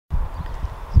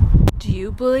Do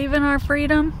you believe in our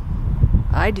freedom?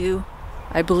 I do.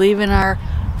 I believe in our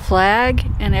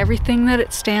flag and everything that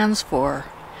it stands for.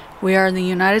 We are the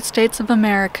United States of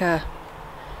America,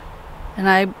 and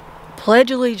I pledge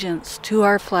allegiance to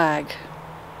our flag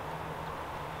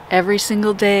every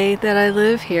single day that I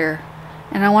live here,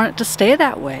 and I want it to stay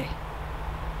that way.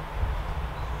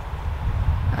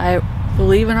 I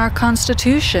believe in our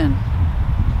Constitution.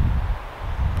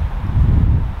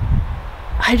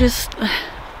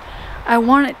 I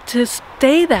want it to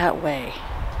stay that way.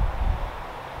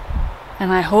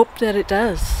 And I hope that it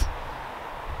does.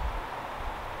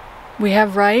 We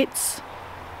have rights,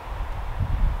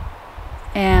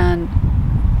 and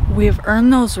we have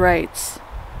earned those rights.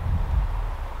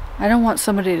 I don't want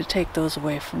somebody to take those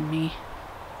away from me.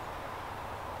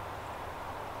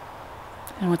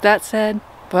 And with that said,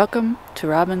 welcome to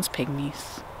Robin's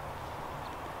Pygmies.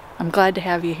 I'm glad to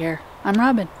have you here. I'm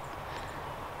Robin.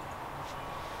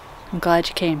 I'm glad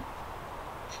you came.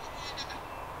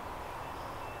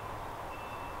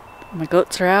 My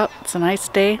goats are out. It's a nice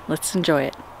day. Let's enjoy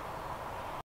it.